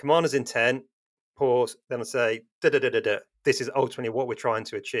 okay, commander's intent, pause, then I'd say, da-da-da-da-da. This is ultimately what we're trying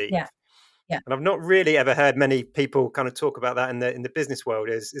to achieve. Yeah. And I've not really ever heard many people kind of talk about that in the business world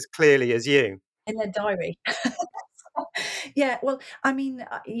as clearly as you. In their diary. Yeah, well, I mean,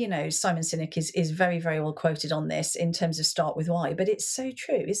 Simon Sinek is very, very well quoted on this in terms of start with why, but it's so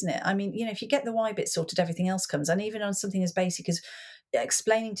true, isn't it? I mean, if you get the why bit sorted, everything else comes. And even on something as basic as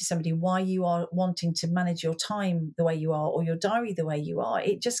explaining to somebody why you are wanting to manage your time the way you are, or your diary the way you are,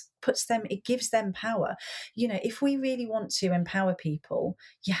 it just gives them power. If we really want to empower people,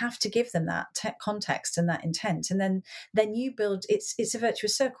 you have to give them that context and that intent, and then you build, it's a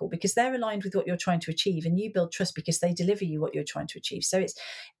virtuous circle, because they're aligned with what you're trying to achieve, and you build trust because they deliver you what you're trying to achieve. So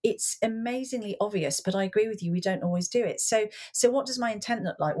it's amazingly obvious, but I agree with you, we don't always do it. So what does my intent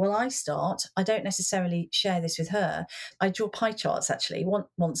look like? Well, I don't necessarily share this with her. I draw pie charts, actually.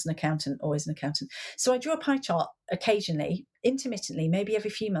 Once an accountant, always an accountant. So I draw a pie chart occasionally, intermittently, maybe every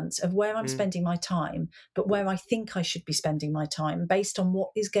few months, of where I'm spending my time, but where I think I should be spending my time based on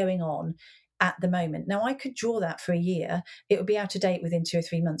what is going on at the moment. Now, I could draw that for a year. It would be out of date within 2 or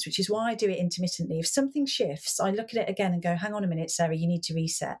 3 months, which is why I do it intermittently. If something shifts, I look at it again and go, hang on a minute, Sarah, you need to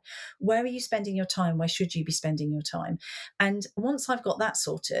reset. Where are you spending your time? Where should you be spending your time? And once I've got that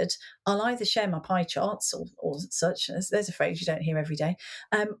sorted, I'll either share my pie charts or such, there's a phrase you don't hear every day,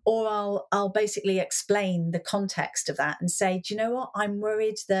 or I'll basically explain the context of that and say, do you know what? I'm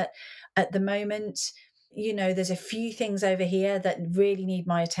worried that at the moment, there's a few things over here that really need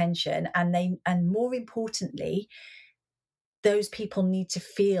my attention, and more importantly, those people need to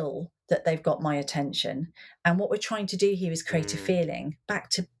feel that they've got my attention. And what we're trying to do here is create a feeling. Back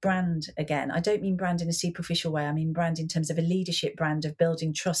to brand again. I don't mean brand in a superficial way. I mean brand in terms of a leadership brand of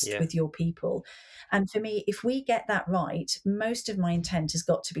building trust with your people. And for me, if we get that right, most of my intent has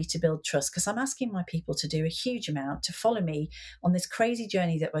got to be to build trust, because I'm asking my people to do a huge amount, to follow me on this crazy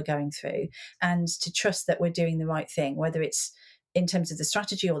journey that we're going through, and to trust that we're doing the right thing, whether it's in terms of the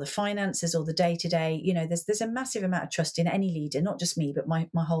strategy or the finances or the day-to-day, there's a massive amount of trust in any leader, not just me, but my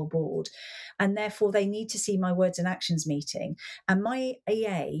whole board. And therefore they need to see my words and actions meeting. And my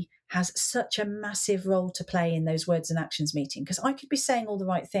EA has such a massive role to play in those words and actions meeting, because I could be saying all the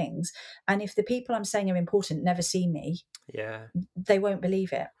right things, and if the people I'm saying are important never see me, they won't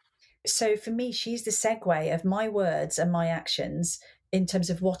believe it. So for me, she's the segue of my words and my actions in terms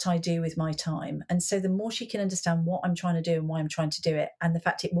of what I do with my time. And so the more she can understand what I'm trying to do and why I'm trying to do it, and the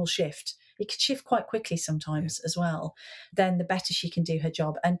fact it will shift, it could shift quite quickly sometimes as well, then the better she can do her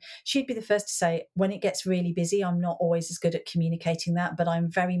job. And she'd be the first to say, when it gets really busy, I'm not always as good at communicating that, but I'm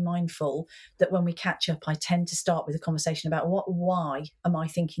very mindful that when we catch up, I tend to start with a conversation about why am I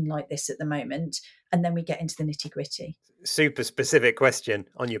thinking like this at the moment? And then we get into the nitty-gritty. Super specific question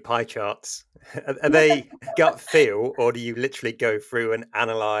on your pie charts. Are they gut feel, or do you literally go through and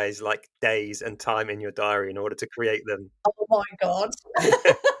analyze like days and time in your diary in order to create them? Oh my God.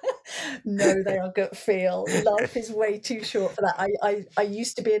 No, they are gut feel. Life is way too short for that. I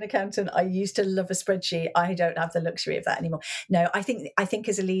used to be an accountant. I used to love a spreadsheet. I don't have the luxury of that anymore. No, I think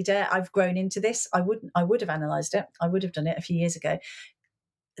as a leader, I've grown into this. I would have analysed it. I would have done it a few years ago.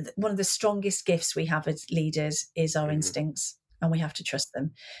 One of the strongest gifts we have as leaders is our instincts, and we have to trust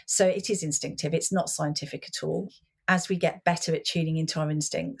them. So it is instinctive. It's not scientific at all. As we get better at tuning into our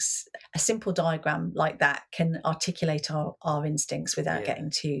instincts, a simple diagram like that can articulate our instincts without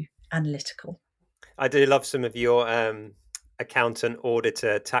getting too analytical. I do love some of your accountant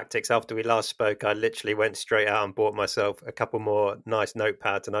auditor tactics. After we last spoke, I literally went straight out and bought myself a couple more nice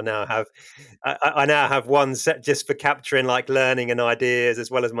notepads, and I now have one set just for capturing like learning and ideas,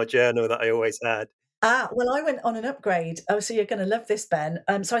 as well as my journal that I always had. Well, I went on an upgrade. Oh, so you're going to love this, Ben.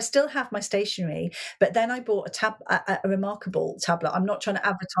 So I still have my stationery, but then I bought a Remarkable tablet. I'm not trying to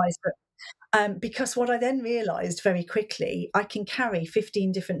advertise, but because what I then realised very quickly, I can carry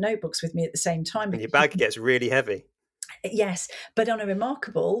 15 different notebooks with me at the same time. And your bag gets really heavy. Yes, but on a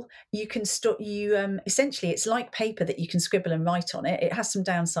Remarkable, you can essentially it's like paper that you can scribble and write on it. It has some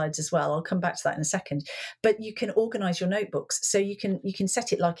downsides as well. I'll come back to that in a second. But you can organise your notebooks, so you can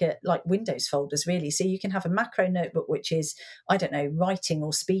set it like Windows folders really. So you can have a macro notebook, which is, I don't know, writing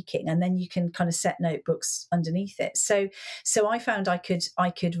or speaking, and then you can kind of set notebooks underneath it. So I found I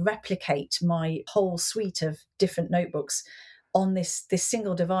could replicate my whole suite of different notebooks on this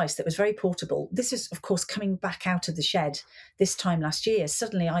single device that was very portable. This is, of course, coming back out of the shed this time last year.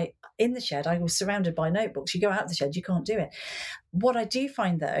 Suddenly in the shed, I was surrounded by notebooks. You go out of the shed, you can't do it. What I do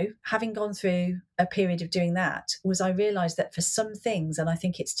find, though, having gone through a period of doing that, was I realised that for some things, and I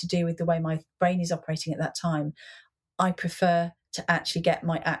think it's to do with the way my brain is operating at that time, I prefer to actually get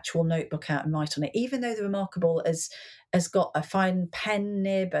my actual notebook out and write on it, even though the Remarkable has got a fine pen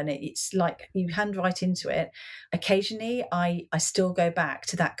nib and it's like you handwrite into it. Occasionally, I still go back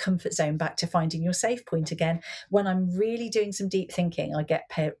to that comfort zone, back to finding your safe point again. When I'm really doing some deep thinking, I get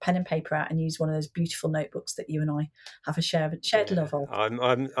pen and paper out and use one of those beautiful notebooks that you and I have a shared love of.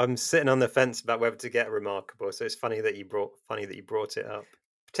 I'm sitting on the fence about whether to get a Remarkable, so it's funny that you brought it up.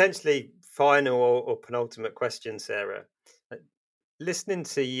 Potentially final or penultimate question, Sarah. Listening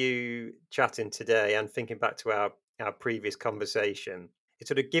to you chatting today and thinking back to our previous conversation, it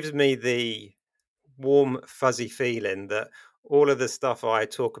sort of gives me the warm, fuzzy feeling that all of the stuff I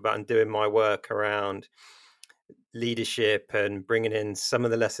talk about and do in my work around leadership and bringing in some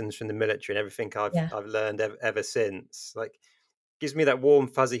of the lessons from the military and everything I've learned ever since, like, gives me that warm,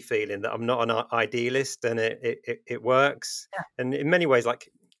 fuzzy feeling that I'm not an idealist and it works. Yeah. And in many ways, like,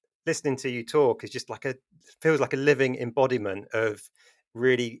 listening to you talk is just feels like a living embodiment of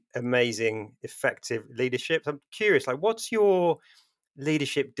really amazing, effective leadership. I'm curious, like, what's your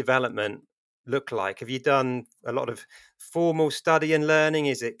leadership development look like? Have you done a lot of formal study and learning?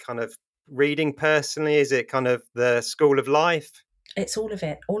 Is it kind of reading personally? Is it kind of the school of life? It's all of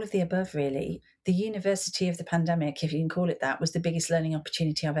it, all of the above, really. The university of the pandemic, if you can call it that, was the biggest learning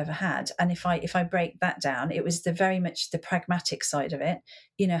opportunity I've ever had. And if I break that down, it was very much the pragmatic side of it,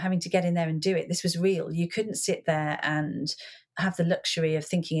 having to get in there and do it. This was real. You couldn't sit there and have the luxury of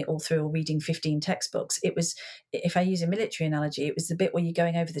thinking it all through or reading 15 textbooks. It was, if I use a military analogy, it was the bit where you're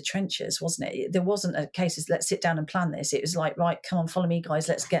going over the trenches, wasn't it? There wasn't a case of let's sit down and plan this. It was like, right, come on, follow me, guys.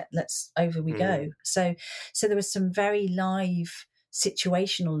 Let's over we go. So there was some very live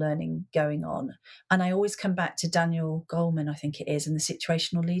situational learning going on. And I always come back to Daniel Goleman, I think it is, and the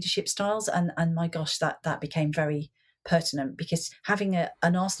situational leadership styles. And my gosh, that became very pertinent, because having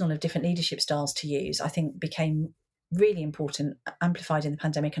an arsenal of different leadership styles to use, I think, became really important, amplified in the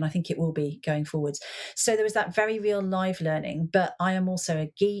pandemic, and I think it will be going forwards. So there was that very real live learning, but I am also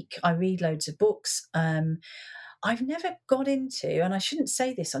a geek. I read loads of books. I've never got into, and I shouldn't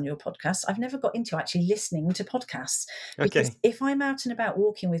say this on your podcast, I've never got into actually listening to podcasts, because Okay. if I'm out and about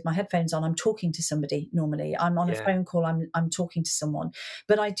walking with my headphones on, I'm talking to somebody normally. I'm on a Yeah. phone call, I'm talking to someone.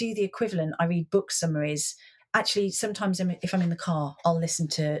 But I do the equivalent. I read book summaries. Actually, sometimes if I'm in the car, I'll listen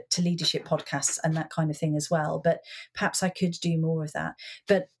to leadership podcasts and that kind of thing as well. But perhaps I could do more of that.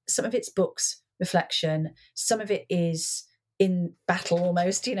 But some of it's books, reflection, some of it is in battle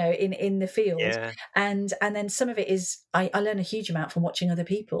almost, in the field. Yeah. And then some of it is I learn a huge amount from watching other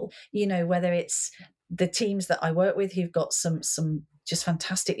people, whether it's the teams that I work with who've got some just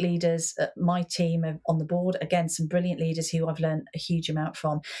fantastic leaders. My team on the board, again, some brilliant leaders who I've learned a huge amount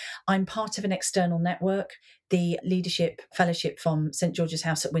from. I'm part of an external network, the Leadership Fellowship from St George's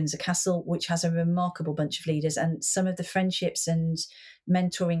House at Windsor Castle, which has a remarkable bunch of leaders, and some of the friendships and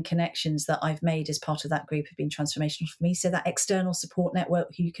mentoring connections that I've made as part of that group have been transformational for me. So that external support network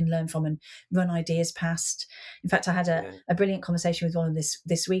who you can learn from and run ideas past. In fact, I had a brilliant conversation with one of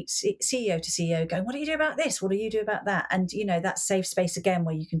this week's CEO to CEO going, what do you do about this? What do you do about that? And, that safe space again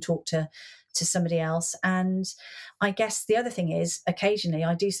where you can talk to somebody else. And I guess the other thing is occasionally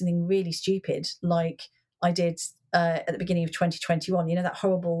I do something really stupid, like I did at the beginning of 2021, that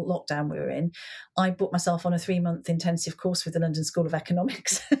horrible lockdown we were in. I booked myself on a 3-month intensive course with the London School of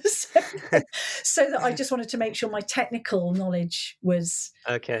Economics so that I just wanted to make sure my technical knowledge was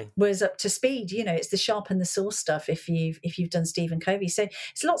up to speed. It's the sharpen the saw stuff if you've done Stephen Covey. So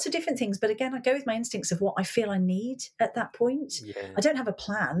it's lots of different things, but again, I go with my instincts of what I feel I need at that point. I don't have a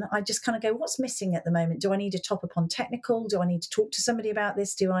plan. I just kind of go, what's missing at the moment? Do I need to top up on technical? Do I need to talk to somebody about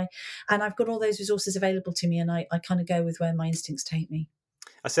this? And I've got all those resources available to me, and I kind of go with where my instincts take me.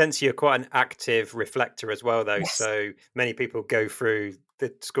 I sense you're quite an active reflector as well, though. Yes. So many people go through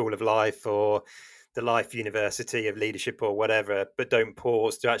the School of Life or the Life University of Leadership or whatever, but don't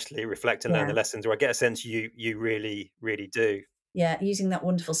pause to actually reflect and learn the lessons. Or I get a sense you really, really do. Yeah, using that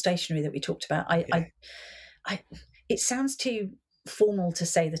wonderful stationery that we talked about. It sounds too formal to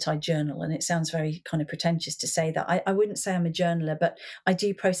say that I journal, and it sounds very kind of pretentious to say that. I wouldn't say I'm a journaler, but I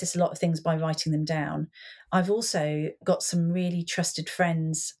do process a lot of things by writing them down. I've also got some really trusted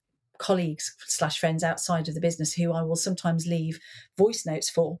friends, colleagues / friends outside of the business who I will sometimes leave voice notes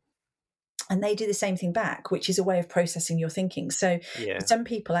for. And they do the same thing back, which is a way of processing your thinking. So for some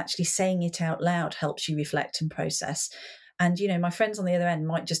people, actually saying it out loud helps you reflect and process. And, my friends on the other end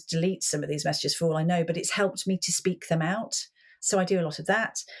might just delete some of these messages for all I know, but it's helped me to speak them out. So I do a lot of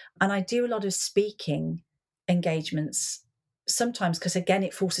that. And I do a lot of speaking engagements sometimes because, again,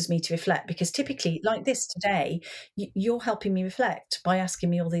 it forces me to reflect, because typically like this today, you're helping me reflect by asking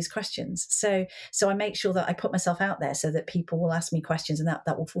me all these questions. So I make sure that I put myself out there so that people will ask me questions, and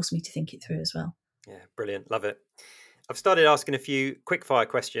that will force me to think it through as well. Yeah, brilliant. Love it. I've started asking a few quickfire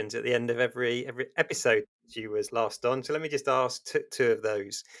questions at the end of every episode you was last on. So let me just ask two of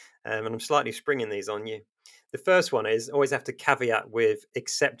those. And I'm slightly springing these on you. The first one is, always have to caveat with,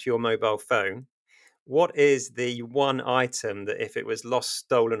 except your mobile phone. What is the one item that if it was lost,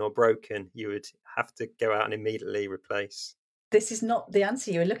 stolen or broken, you would have to go out and immediately replace? This is not the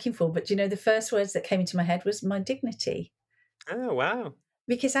answer you were looking for, but the first words that came into my head was my dignity. Oh, wow.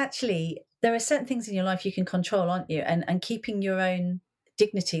 Because actually, there are certain things in your life you can control, aren't you? And keeping your own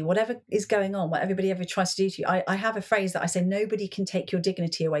dignity, whatever is going on, what everybody ever tries to do to you. I have a phrase that I say, nobody can take your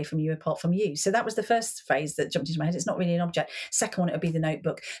dignity away from you apart from you. So that was the first phrase that jumped into my head. It's not really an object. Second one, it would be the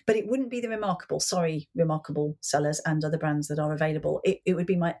notebook. But it wouldn't be the Remarkable. Sorry, Remarkable sellers and other brands that are available. It would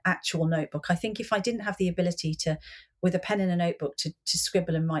be my actual notebook. I think if I didn't have the ability to, with a pen and a notebook, to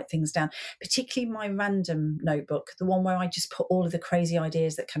scribble and write things down, particularly my random notebook, the one where I just put all of the crazy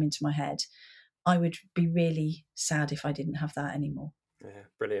ideas that come into my head, I would be really sad if I didn't have that anymore. Yeah,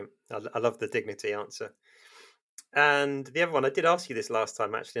 brilliant. I love the dignity answer. And the other one, I did ask you this last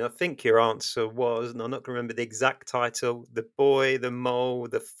time, actually, and I think your answer was, and I'm not going to remember the exact title, The Boy, the Mole,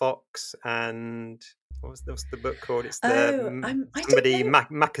 the Fox, and what's the book called? It's somebody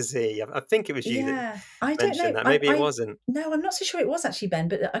Mackenzie. I think it was you that mentioned that. Maybe it wasn't. No, I'm not so sure it was actually, Ben,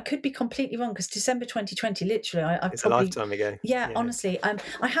 but I could be completely wrong, because December 2020, literally, it's a lifetime ago. Yeah, honestly,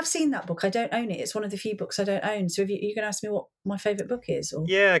 I have seen that book. I don't own it. It's one of the few books I don't own. So are you going to ask me what my favourite book is? Or?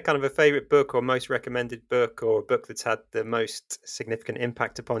 Yeah, kind of a favourite book or most recommended book, or a book that's had the most significant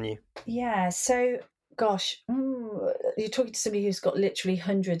impact upon you. Yeah, so gosh, you're talking to somebody who's got literally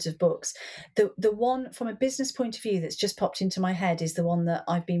hundreds of books. The one from a business point of view that's just popped into my head is the one that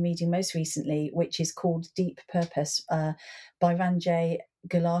I've been reading most recently, which is called Deep Purpose by Ranjay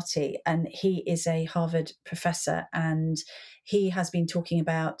Gulati. And he is a Harvard professor, and he has been talking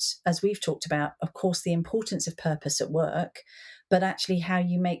about, as we've talked about, of course, the importance of purpose at work, but actually how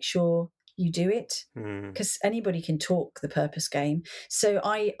you make sure you do it, because anybody can talk the purpose game. So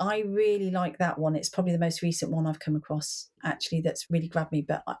I really like that one. It's probably the most recent one I've come across, actually, that's really grabbed me.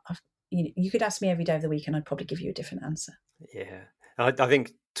 But you could ask me every day of the week and I'd probably give you a different answer. Yeah. I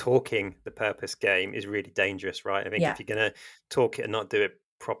think talking the purpose game is really dangerous, right? I think if you're going to talk it and not do it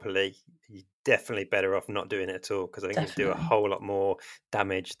properly, you're definitely better off not doing it at all, because I think you do a whole lot more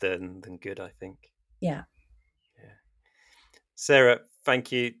damage than good, I think. Yeah. Sarah,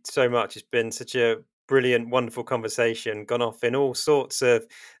 thank you so much. It's been such a brilliant, wonderful conversation, gone off in all sorts of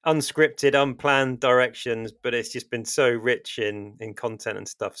unscripted, unplanned directions, but it's just been so rich in content and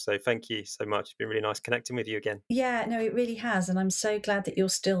stuff. So thank you so much. It's been really nice connecting with you again. Yeah, no, it really has. And I'm so glad that you're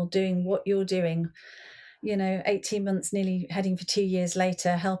still doing what you're doing, 18 months, nearly heading for 2 years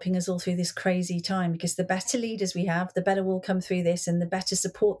later, helping us all through this crazy time, because the better leaders we have, the better we'll come through this, and the better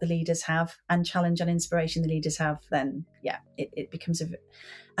support the leaders have and challenge and inspiration the leaders have, then it becomes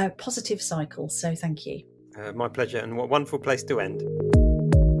a positive cycle. So thank you. My pleasure, and what a wonderful place to end.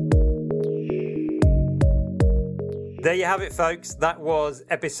 There you have it, folks. That was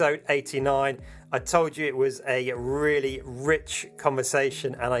episode 89. I told you it was a really rich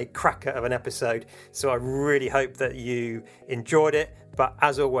conversation and a cracker of an episode. So I really hope that you enjoyed it. But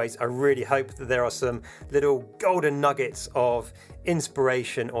as always, I really hope that there are some little golden nuggets of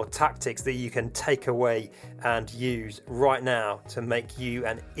inspiration or tactics that you can take away and use right now to make you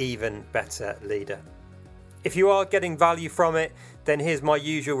an even better leader. If you are getting value from it, then here's my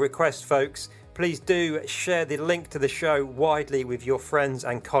usual request, folks. Please do share the link to the show widely with your friends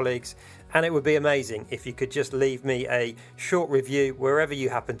and colleagues. And it would be amazing if you could just leave me a short review wherever you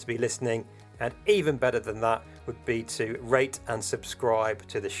happen to be listening. And even better than that would be to rate and subscribe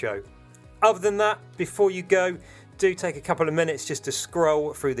to the show. Other than that, before you go, do take a couple of minutes just to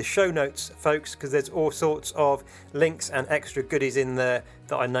scroll through the show notes, folks, because there's all sorts of links and extra goodies in there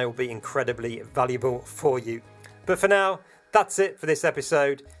that I know will be incredibly valuable for you. But for now, that's it for this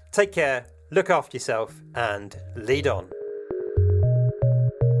episode. Take care, look after yourself, and lead on.